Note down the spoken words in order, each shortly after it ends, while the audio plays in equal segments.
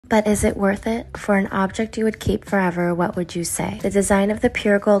But is it worth it? For an object you would keep forever, what would you say? The design of the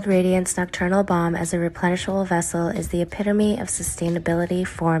Pure Gold Radiance Nocturnal Balm as a replenishable vessel is the epitome of sustainability,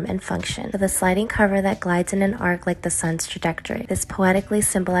 form, and function. With a sliding cover that glides in an arc like the sun's trajectory, this poetically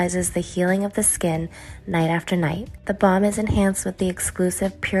symbolizes the healing of the skin night after night. The balm is enhanced with the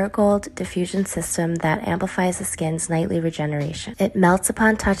exclusive Pure Gold diffusion system that amplifies the skin's nightly regeneration. It melts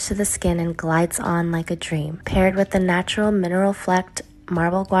upon touch to the skin and glides on like a dream, paired with the natural mineral flecked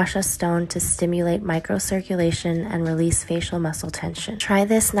marble gua sha stone to stimulate microcirculation and release facial muscle tension. Try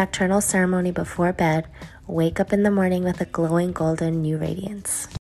this nocturnal ceremony before bed. Wake up in the morning with a glowing golden new radiance.